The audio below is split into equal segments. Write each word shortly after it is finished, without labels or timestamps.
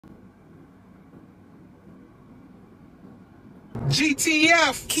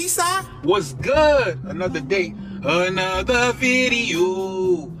GTF, Kisa, what's good? Another day, another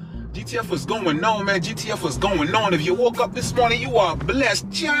video. GTF was going on, man. GTF was going on. If you woke up this morning, you are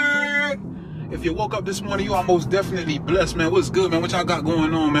blessed, child. If you woke up this morning, you are most definitely blessed, man. What's good, man? What y'all got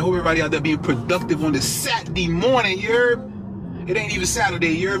going on, man? Hope everybody out there being productive on this Saturday morning, you heard? It ain't even Saturday,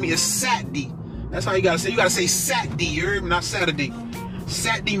 you heard me? It's Saturday. That's how you gotta say. You gotta say Saturday, you heard me? Not Saturday.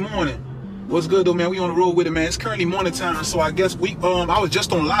 Saturday morning. What's good though, man? We on the road with it, man. It's currently morning time, so I guess I was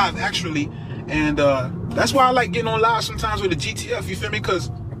just on live actually, and that's why I like getting on live sometimes with the GTF. You feel me?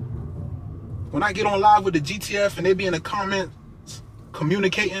 Because when I get on live with the GTF and they be in the comments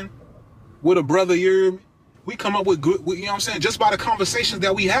communicating with a brother, we come up with good. You know what I'm saying? Just by the conversations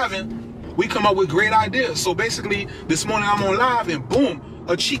that we having, we come up with great ideas. So basically, this morning I'm on live and boom,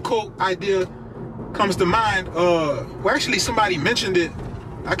 a cheat code idea comes to mind. Well, actually, somebody mentioned it.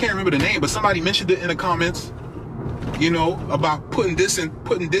 I can't remember the name, but somebody mentioned it in the comments, you know, about putting this and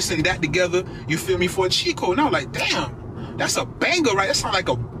that together, you feel me, for a cheat code. And I was like, damn, that's a banger, right? That sounds like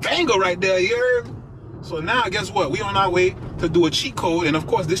a banger right there, you heard? So now, guess what? We on our way to do a cheat code. And of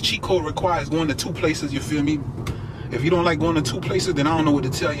course, this cheat code requires going to 2 places, you feel me? If you don't like going to 2 places, then I don't know what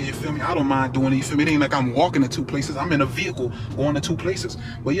to tell you, you feel me? I don't mind doing it, you feel me? It ain't like I'm walking to 2 places. I'm in a vehicle going to 2 places.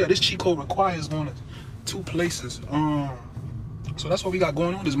 But yeah, this cheat code requires going to 2 places. So that's what we got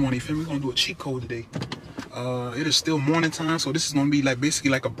going on this morning, you feel me? We're gonna do a cheat code today. It is still morning time, so this is gonna be like basically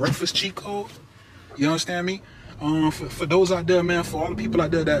like a breakfast cheat code. You understand me? For those out there, man, for all the people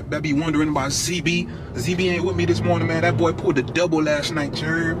out there that be wondering about ZB. ZB ain't with me this morning, man. That boy pulled a double last night,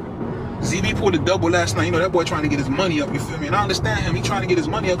 Jerb. ZB pulled a double last night. You know, that boy trying to get his money up, you feel me? And I understand him. He trying to get his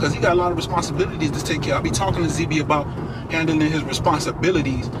money up because he got a lot of responsibilities to take care of. I be talking to ZB about handling his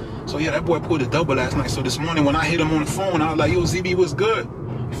responsibilities. So yeah, that boy pulled a double last night. So this morning when I hit him on the phone, I was like, yo, ZB, what's good?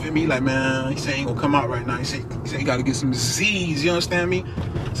 You feel me? He like, man, he said he ain't gonna come out right now. He said he gotta get some Z's, you understand me?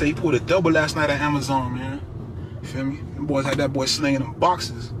 So he pulled a double last night at Amazon, man. You feel me? Them boys had that boy slinging them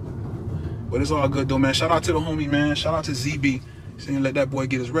boxes. But it's all good though, man. Shout out to the homie, man. Shout out to ZB. Saying let that boy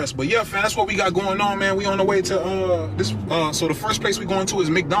get his rest. But yeah, fam, that's what we got going on, man. We on the way to this so the first place we going to is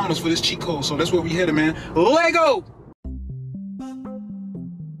McDonald's for this cheat code. So that's where we headed, man. Lego!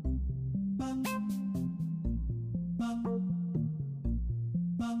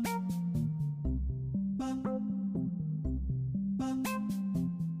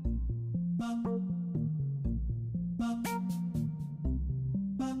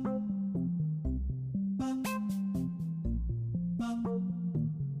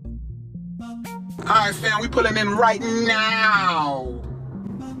 Alright, fam, we pulling in right now.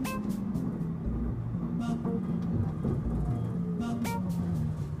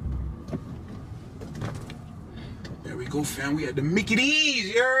 There we go, fam. We at the Mickey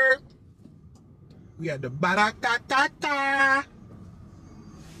D's, yeah. We at the ba-da-da-da-da.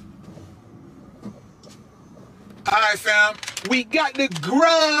 Alright, fam. We got the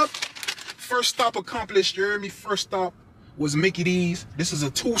grub. First stop accomplished, you heard me? First stop was Mickey D's. This is a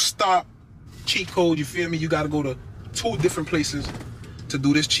 2-stop cheat code, you feel me? You gotta go to 2 different places to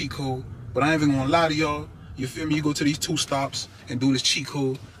do this cheat code. But I ain't even gonna lie to y'all, you feel me? You go to these 2 stops and do this cheat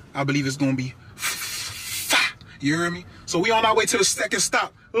code. I believe it's gonna be you hear me? So we on our way to the 2nd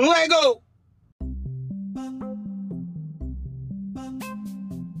stop. Lego!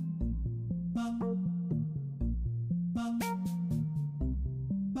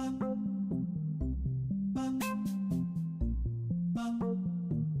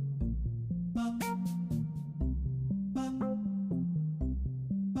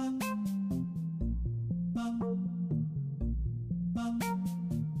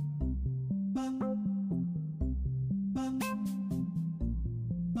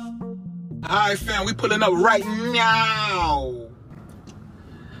 Alright, fam, we pulling up right now.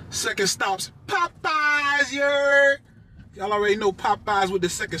 2nd stop's Popeyes, yeah. Y'all already know Popeyes with the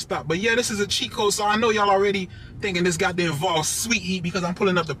 2nd stop. But yeah, this is a cheat code, so I know y'all already thinking this got to involve sweet heat because I'm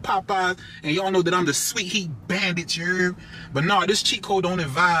pulling up the Popeyes, and y'all know that I'm the sweet heat bandit, yeah. But no, this cheat code don't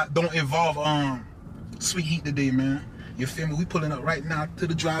involve sweet heat today, man. You feel me? We pulling up right now to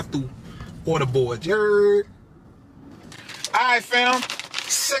the drive-thru order board, yeah. Alright, fam.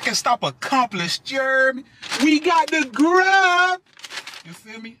 2nd stop accomplished, Jeremy. We got the grub. You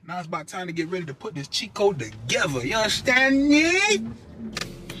feel me? Now it's about time to get ready to put this cheat code together. You understand me?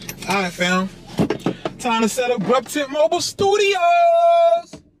 Alright, fam. Time to set up Grubtent Mobile Studios.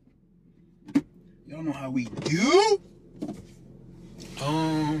 Y'all know how we do.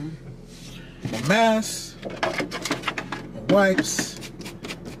 My mask, my wipes.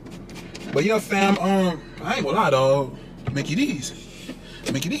 But yeah, fam, I ain't gonna lie, dog. Mickey D's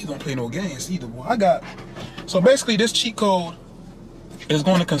don't play no games either, boy. So basically this cheat code It's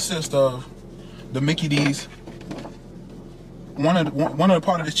going to consist of the Mickey D's. One of the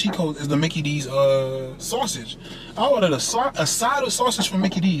part of the cheat code is the Mickey D's sausage. I ordered a side of sausage from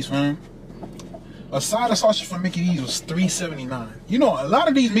Mickey D's, man. A side of sausage from Mickey D's was $3.79. You know, a lot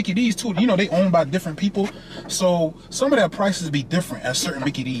of these Mickey D's too, you know, they owned by different people. So some of their prices be different at certain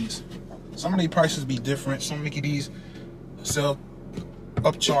Mickey D's. Some of their prices be different. Some Mickey D's sell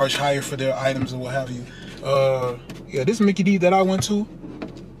upcharge higher for their items or what have you. Yeah, this Mickey D that I went to,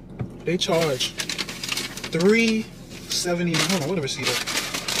 they charge $3.79. Hold on, what the receipt is?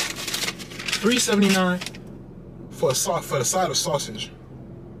 $3.79 for the side of sausage.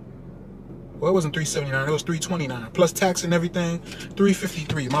 Well, it wasn't $3.79, it was $3.29 plus tax and everything.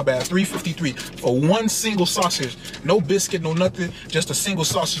 $3.53. My bad, $3.53 for one single sausage. No biscuit, no nothing, just a single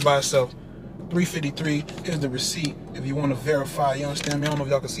sausage by itself. $3.53. Here's the receipt if you want to verify. You understand me? I don't know if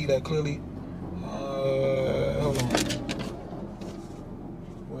y'all can see that clearly. Hold on.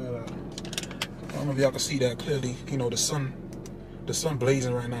 Well, I don't know if y'all can see that clearly. You know, the sun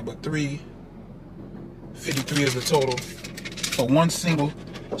blazing right now, but $3.53 is the total for one single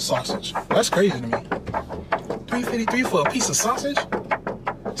sausage. That's crazy to me. $3.53 for a piece of sausage?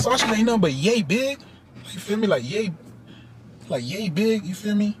 Sausage ain't nothing but yay big. You feel me? Like yay big. You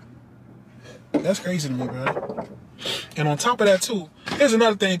feel me? That's crazy to me, bro. And on top of that too, here's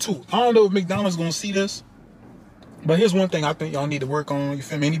another thing too. I don't know if McDonald's gonna see this, but here's one thing I think y'all need to work on. You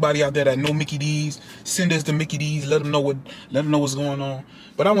feel me? Anybody out there that know Mickey D's, send us to Mickey D's. Let them know what's going on.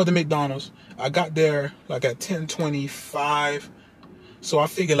 But I went to McDonald's. I got there like at 10:25. So I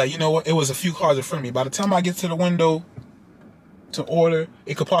figured, like, you know what? It was a few cars in front of me. By the time I get to the window to order,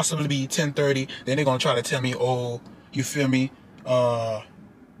 it could possibly be 10:30. Then they're gonna try to tell me, oh, you feel me? Oh,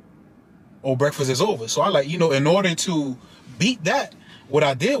 breakfast is over. So I, like, you know, in order to beat that, what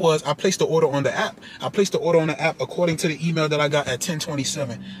I did was I placed the order on the app. I placed the order on the app according to the email that I got at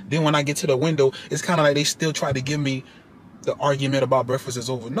 10:27. Then when I get to the window, it's kind of like they still try to give me the argument about breakfast is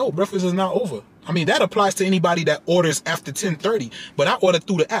over. No, breakfast is not over. I mean, that applies to anybody that orders after 10:30. But I ordered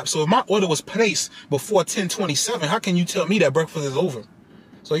through the app. So if my order was placed before 10:27, how can you tell me that breakfast is over?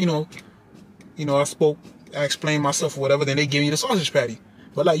 So, you know, I explained myself or whatever, then they give me the sausage patty.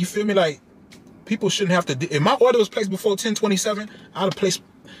 But, like, you feel me? Like, people shouldn't have to, if my order was placed before 10:27, I'd have placed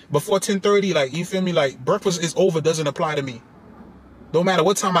before 10:30. Like, you feel me? Like, breakfast is over doesn't apply to me. No matter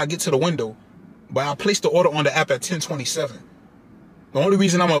what time I get to the window. But I placed the order on the app at 10:27. The only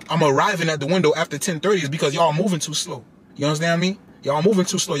reason I'm arriving at the window after 10:30 is because y'all moving too slow. You understand me? Y'all moving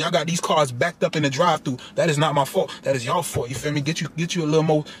too slow. Y'all got these cars backed up in the drive-thru. That is not my fault. That is y'all fault. You feel me? Get you a little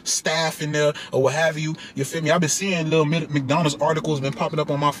more staff in there or what have you. You feel me? I've been seeing little McDonald's articles been popping up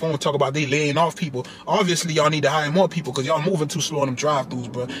on my phone talk about they laying off people. Obviously, y'all need to hire more people because y'all moving too slow on them drive-thrus,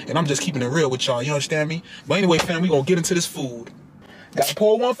 bro. And I'm just keeping it real with y'all. You understand me? But anyway, fam, we gonna get into this food. Gotta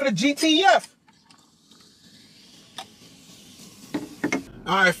pour one for the GTF.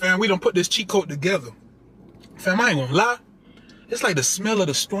 Alright, fam, we done put this cheat code together. Fam, I ain't gonna lie. It's like the smell of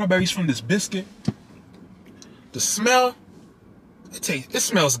the strawberries from this biscuit. The smell, it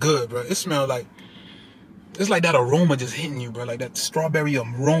smells good, bro. It smells like, it's like that aroma just hitting you, bro. Like that strawberry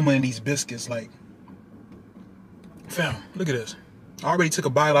aroma in these biscuits. Like, fam, look at this. I already took a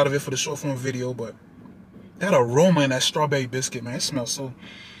bite out of it for the short form video, but that aroma in that strawberry biscuit, man, it smells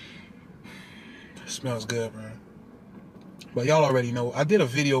good, bro. But y'all already know, I did a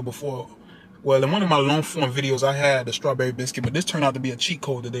video before. Well, in one of my long form videos, I had the strawberry biscuit, but this turned out to be a cheat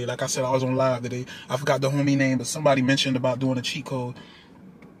code today. Like I said, I was on live today. I forgot the homie name, but somebody mentioned about doing a cheat code.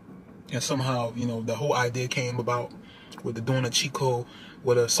 And somehow, you know, the whole idea came about with doing a cheat code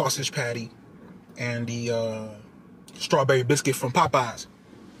with a sausage patty and the strawberry biscuit from Popeyes.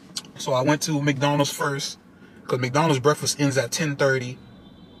 So I went to McDonald's first, because McDonald's breakfast ends at 10:30.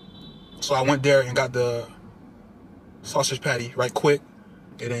 So I went there and got the sausage patty right quick,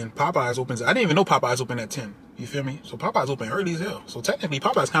 and then Popeyes opens. I didn't even know Popeyes open at 10. You feel me? So Popeyes open early as hell. So technically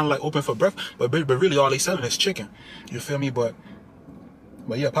Popeyes kind of like open for breakfast, but really all they selling is chicken. You feel me? But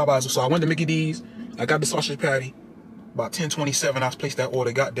yeah, Popeyes. So I went to Mickey D's. I got the sausage patty. About 10:27, I placed that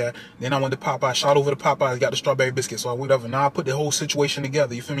order, got that. Then I went to Popeyes, shot over to Popeyes, got the strawberry biscuit. So I whatever. Now I put the whole situation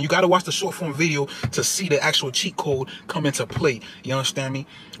together. You feel me? You got to watch the short form video to see the actual cheat code come into play. You understand me?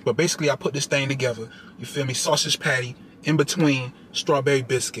 But basically, I put this thing together. You feel me? Sausage patty in between strawberry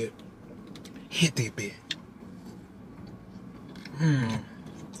biscuit. Hit that bit.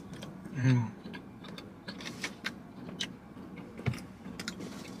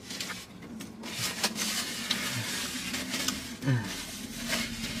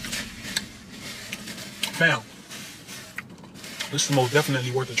 Fam, this is most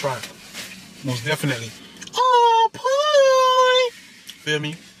definitely worth a try. Most definitely. Oh, boy. feel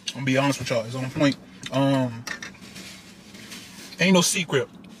me? I'm gonna be honest with y'all. It's on point. Ain't no secret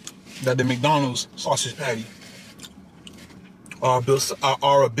that the McDonald's sausage patty are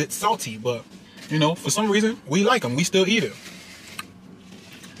a bit salty, but you know, for some reason we like them. We still eat it.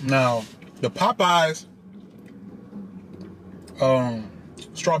 Now, the Popeyes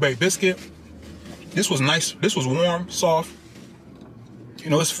strawberry biscuit, this was nice. This was warm, soft. You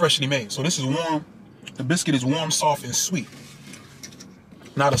know, it's freshly made, so this is warm. The biscuit is warm, soft, and sweet.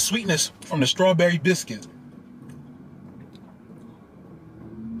 Now, the sweetness from the strawberry biscuit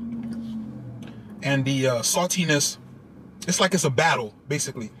and the saltiness, it's like it's a battle,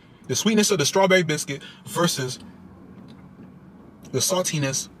 basically. The sweetness of the strawberry biscuit versus the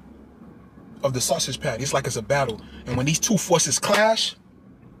saltiness of the sausage patty. It's like it's a battle. And when these two forces clash,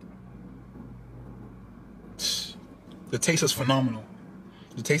 the taste is phenomenal.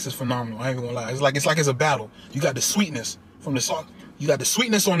 The taste is phenomenal. I ain't even gonna lie. It's like it's a battle. You got the sweetness from the salt. You got the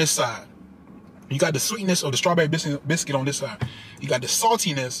sweetness on this side. You got the sweetness of the strawberry biscuit on this side. You got the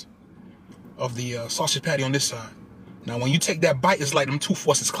saltiness of the sausage patty on this side. Now, when you take that bite, it's like them two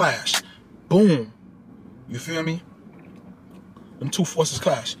forces clash. Boom. You feel me? Them two forces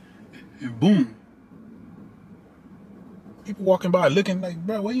clash. And boom. People walking by looking like,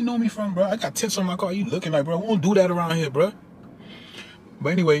 bro, where you know me from, bro? I got tents on my car. You looking like, bro, we won't do that around here, bro. But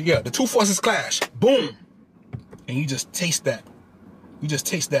anyway, yeah, the two forces clash. Boom. And you just taste that. You just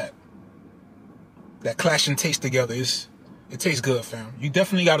taste that. That clashing taste together. It tastes good, fam. You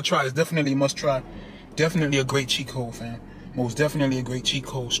definitely got to try. It's definitely a must try. Definitely a great cheat code, fam. Most definitely a great cheat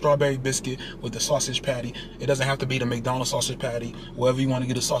code. Strawberry biscuit with the sausage patty. It doesn't have to be the McDonald's sausage patty. Wherever you want to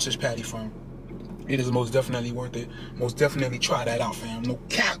get a sausage patty from. It is most definitely worth it. Most definitely try that out, fam. No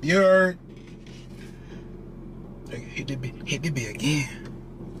cap, you heard? Hit the bit again.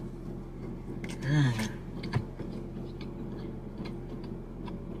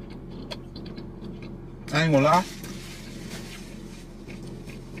 I ain't gonna lie.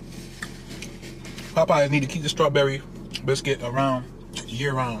 Popeyes need to keep the strawberry biscuit around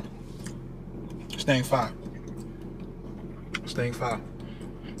year round. Staying fire. Staying fire.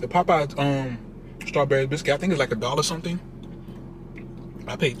 The Popeyes strawberry biscuit, I think it's like $1 something.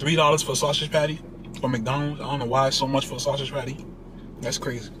 I paid $3 for a sausage patty from McDonald's. I don't know why it's so much for a sausage patty. That's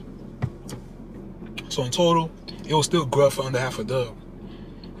crazy. So in total, it was still grub for under half a dub.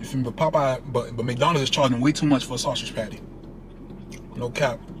 You feel me? But Popeye, but McDonald's is charging way too much for a sausage patty. No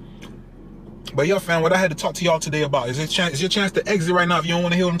cap. But yeah, fam, what I had to talk to y'all today about is your chance to exit right now if you don't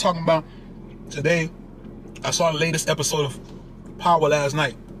want to hear what I'm talking about. Today, I saw the latest episode of Power last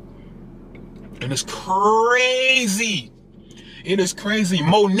night. And it's crazy. It is crazy.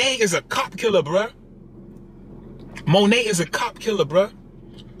 Monet is a cop killer, bruh. Monet is a cop killer, bruh.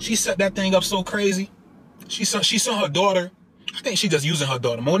 She set that thing up so crazy. She sent her daughter. I think she's just using her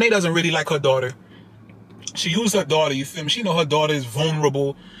daughter. Monet doesn't really like her daughter. She used her daughter, you feel me? She know her daughter is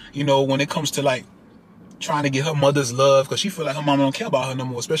vulnerable, you know, when it comes to like trying to get her mother's love, because she feel like her mama don't care about her no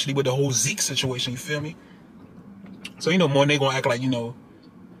more, especially with the whole Zeke situation, you feel me? So, you know, Monet gonna act like, you know,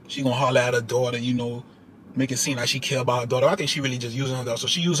 she gonna holler at her daughter, you know, make it seem like she care about her daughter. I think she really just using her daughter. So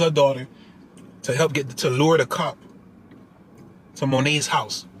she used her daughter to help to lure the cop to Monet's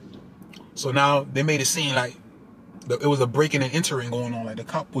house. So now they made it seem like it was a breaking and entering going on, like the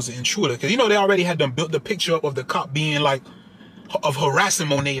cop was an intruder. Because, you know, they already had them built the picture up of the cop being like, of harassing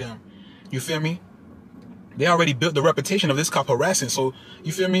Monet them. You feel me? They already built the reputation of this cop harassing. So,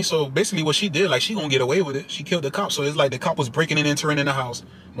 you feel me? So basically what she did, like, she gonna get away with it. She killed the cop. So it's like the cop was breaking and entering in the house.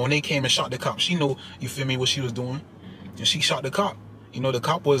 Monet came and shot the cop. She knew, you feel me, what she was doing. And she shot the cop. You know, the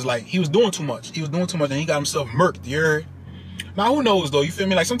cop was like, he was doing too much. He was doing too much and he got himself murked. You heard? Now, who knows, though? You feel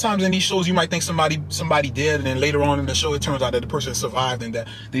me? Like, sometimes in these shows, you might think somebody dead, and then later on in the show, it turns out that the person survived and that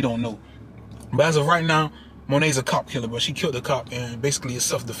they don't know. But as of right now, Monet's a cop killer, but she killed the cop, and basically it's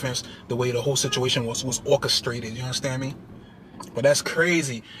self-defense, the way the whole situation was orchestrated. You understand me? But that's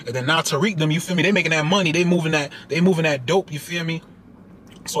crazy. And then now Tariq them, you feel me? They making that money. They moving that dope, you feel me?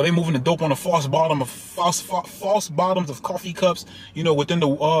 So they moving the dope on a false bottoms of coffee cups, you know, within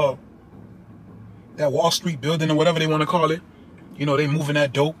the that Wall Street building or whatever they want to call it. You know, they moving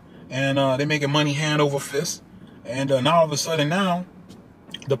that dope, and they making money hand over fist. And now all of a sudden now,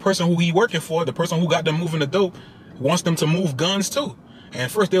 the person who he working for, the person who got them moving the dope, wants them to move guns too.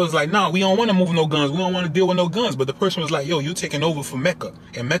 And first they was like, nah, we don't want to move no guns. We don't want to deal with no guns. But the person was like, yo, you taking over for Mecca.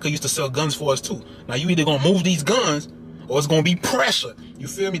 And Mecca used to sell guns for us too. Now you either going to move these guns or it's going to be pressure. You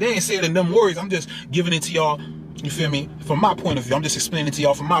feel me? They ain't saying it in them words. I'm just giving it to y'all. You feel me? From my point of view, I'm just explaining it to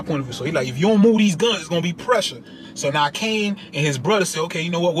y'all from my point of view. So he like, if you don't move these guns, it's going to be pressure. So now Kane and his brother said, okay,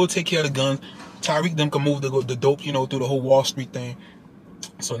 you know what? We'll take care of the guns. Tariq them can move the dope, you know, through the whole Wall Street thing.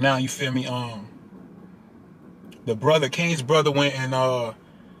 So now, you feel me, the brother, Kane's brother, went and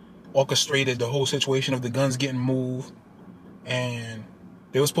orchestrated the whole situation of the guns getting moved, and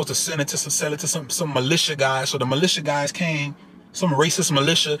they were supposed to sell it to some militia guys. So the militia guys came, some racist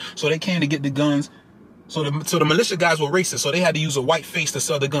militia, so they came to get the guns. So the militia guys were racist, so they had to use a white face to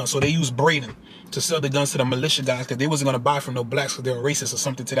sell the guns. So they used Braden to sell the guns to the militia guys, because they wasn't going to buy from no blacks because they were racist or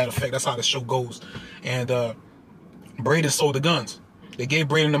something to that effect. That's how the show goes. And Braden sold the guns. They gave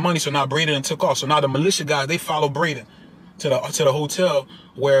Braden the money, so now Braden took off. So now the militia guys, they followed Braden to the hotel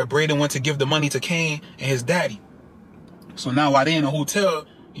where Braden went to give the money to Kane and his daddy. So now while they in the hotel,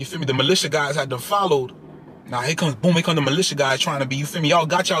 you feel me, the militia guys had them followed. Now here comes the militia guys trying to be, you feel me, y'all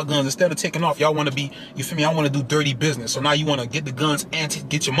got y'all guns. Instead of taking off, y'all want to be, you feel me, y'all want to do dirty business. So now you want to get the guns and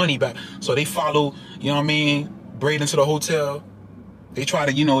get your money back. So they follow, you know what I mean, Braden to the hotel. They try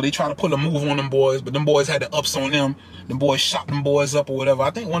to put a move on them boys, but them boys had the ups on them. Them boys shot them boys up or whatever.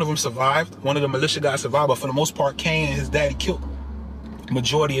 I think one of them survived. One of the militia guys survived, but for the most part, Kane and his daddy killed the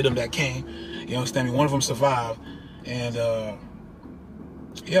majority of them that came. You understand me? One of them survived. And,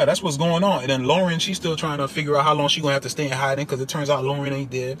 yeah, that's what's going on. And then Lauren, she's still trying to figure out how long she's going to have to stay in hiding, because it turns out Lauren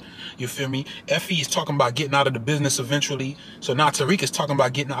ain't dead. You feel me? Effie is talking about getting out of the business eventually. So now Tariq is talking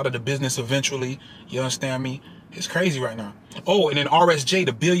about getting out of the business eventually. You understand me? It's crazy right now. Oh, and then RSJ,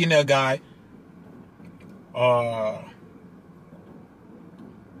 the billionaire guy,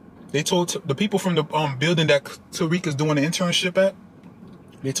 they told the people from the building that Tariq is doing the internship at,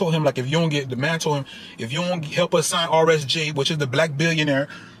 they told him, like, if you don't get, the man told him, if you don't help us sign RSJ, which is the black billionaire,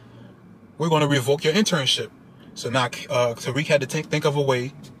 we're going to revoke your internship. So now Tariq had to think of a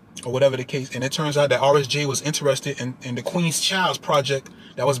way, or whatever the case. And it turns out that RSJ was interested in the Queen's Child's project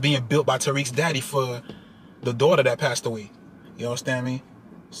that was being built by Tariq's daddy for the daughter that passed away. You understand me?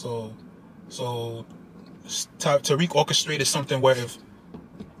 So Tariq orchestrated something where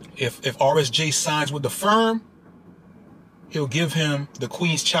if RSJ signs with the firm, he'll give him the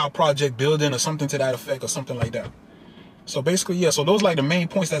Queen's Child Project building or something to that effect, or something like that. So basically, yeah, so those like the main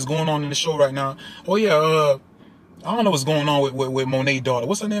points that's going on in the show right now. Oh yeah, I don't know what's going on with Monet's daughter.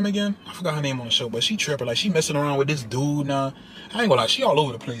 What's her name again? I forgot her name on the show, but she tripping. Like, she messing around with this dude now. I ain't gonna lie, she all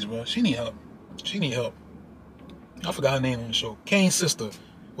over the place, bro. She need help. She need help. I forgot her name on the show. Kane's sister.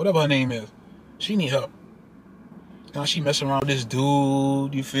 Whatever her name is. She need help. Now she messing around with this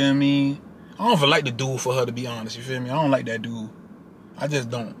dude, you feel me? I don't even like the dude, for her, to be honest, you feel me? I don't like that dude. I just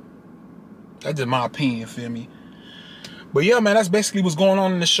don't. That's just my opinion, you feel me? But yeah, man, that's basically what's going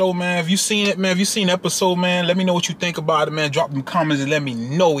on in the show, man. If you seen it, man, if you seen the episode, man, let me know what you think about it, man. Drop them comments and let me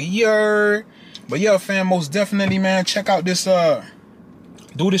know. Yeah. But yeah, fam, most definitely, man, check out this,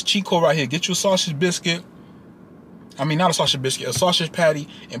 do this cheat code right here. Get you a sausage biscuit. I mean, not a sausage biscuit, a sausage patty,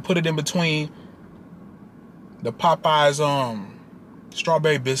 and put it in between the Popeyes,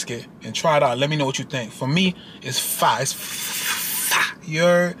 strawberry biscuit, and try it out. Let me know what you think. For me, it's fire. It's fire. You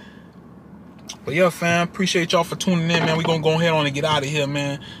heard? But yeah, fam, appreciate y'all for tuning in, man. We gonna go ahead on and get out of here,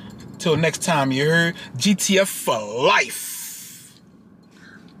 man. Till next time, you heard? GTF for life.